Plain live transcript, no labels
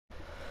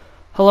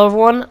Hello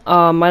everyone,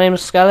 my name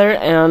is Skylar,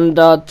 and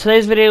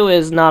today's video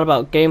is not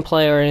about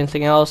gameplay or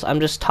anything else. I'm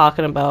just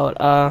talking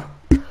about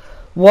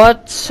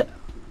what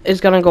is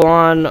gonna go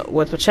on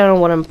with the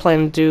channel, what I'm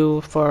planning to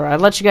do for. I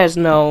let you guys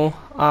know.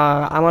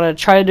 I'm gonna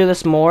try to do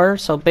this more,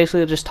 so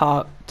basically just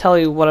tell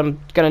you what I'm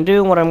gonna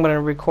do, what I'm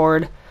gonna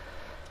record,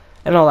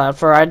 and all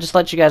that. I just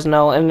let you guys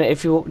know, and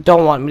if you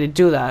don't want me to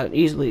do that,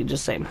 easily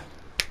just say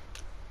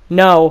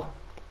no.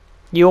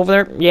 You over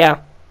there? Yeah.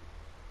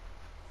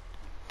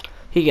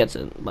 He gets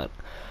it, but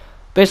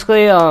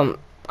basically, I'm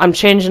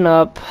changing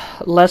up,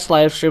 less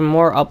live stream,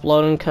 more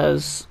uploading,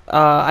 because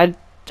I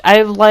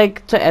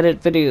like to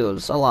edit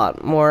videos a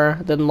lot more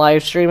than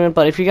live streaming.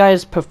 But if you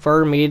guys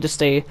prefer me to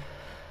stay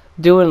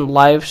doing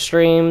live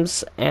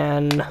streams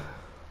and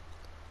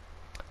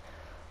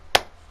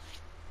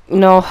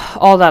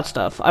all that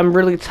stuff, I'm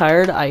really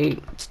tired. I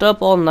stood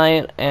up all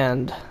night,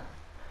 and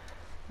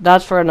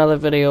that's for another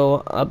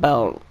video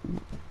about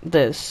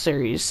this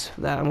series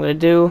that I'm gonna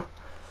do.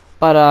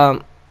 But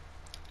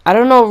I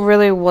don't know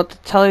really what to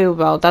tell you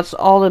about. That's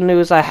all the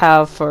news I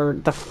have for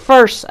the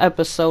first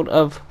episode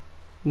of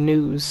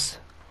news.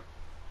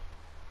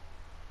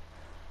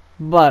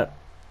 But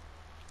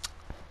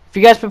if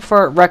you guys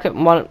prefer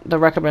recommended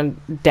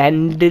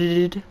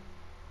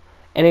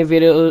any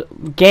video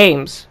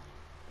games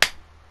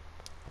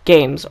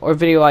or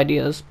video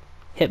ideas,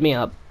 hit me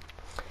up.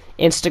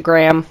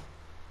 Instagram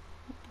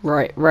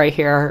right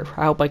here.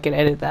 I hope I can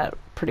edit that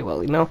pretty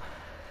well,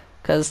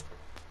 because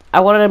I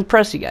want to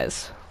impress you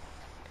guys.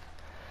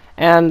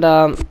 And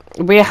the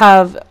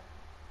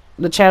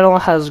channel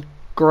has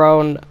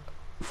grown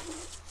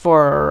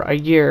for a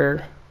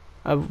year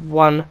of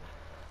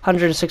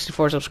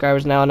 164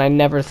 subscribers now, and I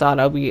never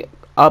thought I'd be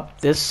up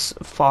this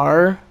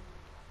far.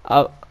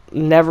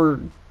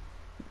 Never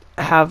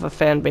have a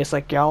fan base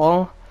like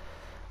y'all.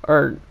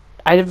 Okay,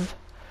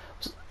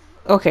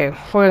 we're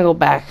gonna go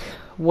back,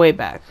 way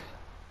back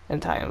in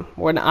time,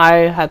 when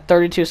I had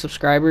 32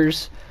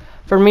 subscribers.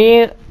 For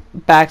me,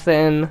 back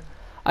then,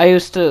 I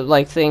used to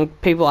think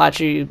people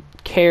actually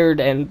cared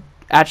and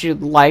actually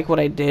like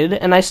what I did,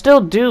 and I still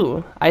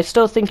do. I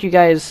still think you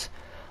guys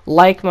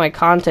like my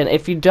content.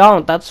 If you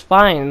don't, that's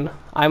fine.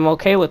 I'm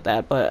okay with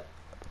that. But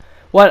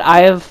what I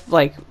have,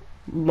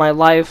 my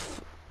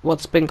life,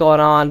 what's been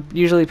going on,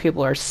 usually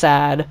people are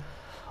sad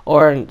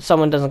or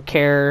someone doesn't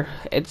care.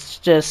 It's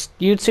just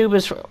YouTube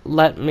has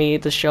let me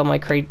to show my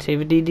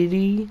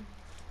creativity,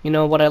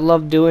 what I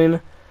love doing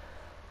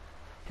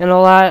and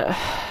all that.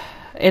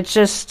 It's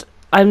just,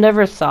 I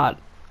never thought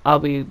I'll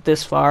be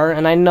this far,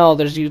 and I know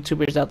there's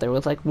YouTubers out there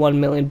with 1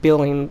 million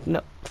billion.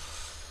 No,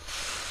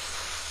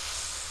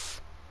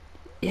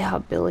 yeah,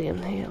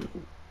 billion. Damn.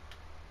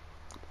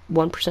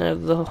 1%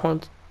 of the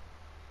whole.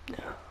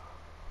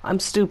 I'm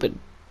stupid,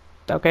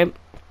 okay?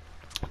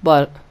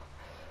 But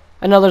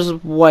I know there's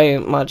way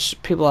much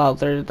people out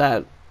there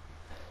that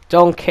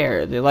don't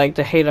care. They like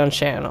to hate on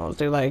channels.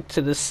 They like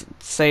to just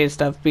say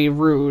stuff, be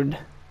rude.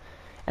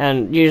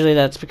 And usually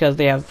that's because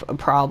they have a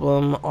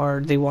problem,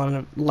 or they want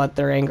to let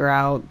their anger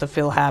out to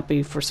feel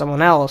happy for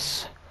someone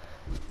else.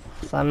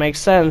 So that makes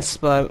sense,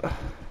 but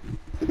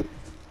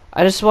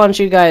I just want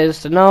you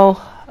guys to know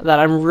that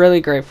I'm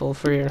really grateful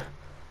for your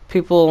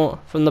people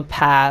from the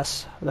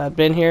past that have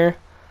been here,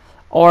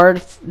 or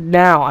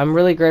now. I'm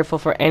really grateful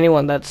for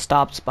anyone that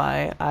stops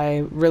by.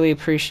 I really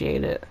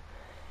appreciate it.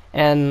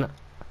 And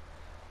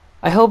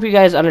I hope you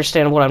guys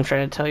understand what I'm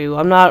trying to tell you.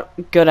 I'm not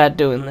good at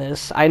doing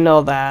this. I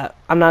know that.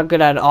 I'm not good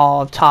at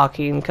all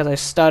talking because I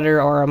stutter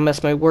or I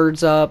mess my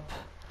words up.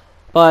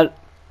 But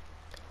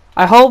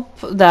I hope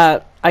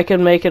that I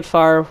can make it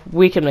far.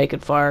 We can make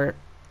it far.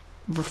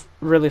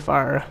 Really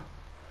far.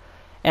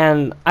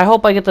 And I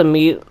hope I get to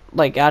meet,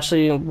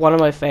 actually one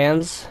of my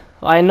fans.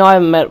 I know I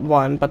met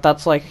one, but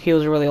that's he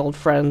was a really old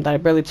friend that I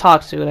barely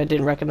talked to and I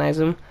didn't recognize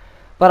him.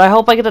 But I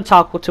hope I get to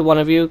talk to one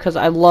of you because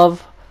I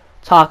love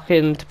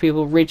talking to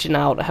people, reaching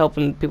out,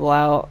 helping people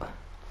out.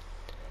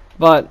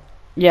 But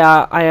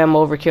yeah, I am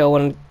overkill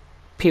when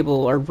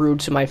people are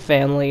rude to my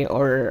family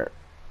or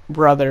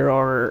brother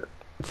or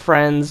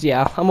friends.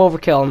 Yeah, I'm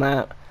overkill on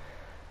that.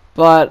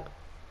 But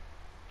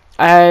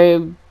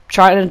I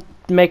try to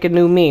make a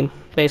new me,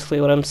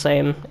 basically what I'm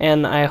saying.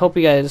 And I hope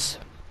you guys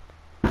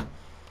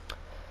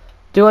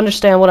do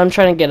understand what I'm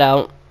trying to get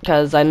out,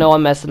 because I know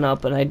I'm messing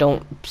up and I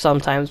don't,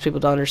 sometimes people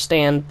don't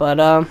understand.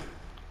 But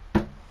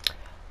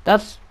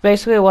that's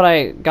basically what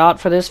I got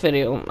for this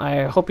video.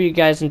 I hope you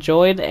guys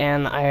enjoyed,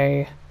 and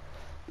I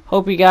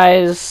hope you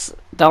guys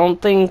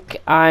don't think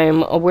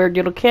I'm a weird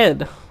little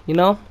kid,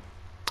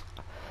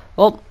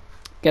 Well,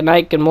 good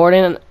night, good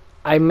morning.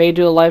 I may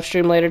do a live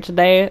stream later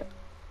today.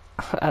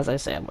 As I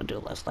say, I'm going to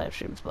do less live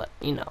streams, but,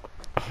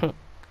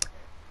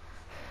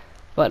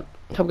 But,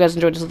 hope you guys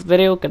enjoyed this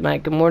video. Good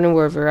night, good morning,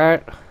 wherever you're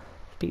at.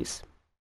 Peace.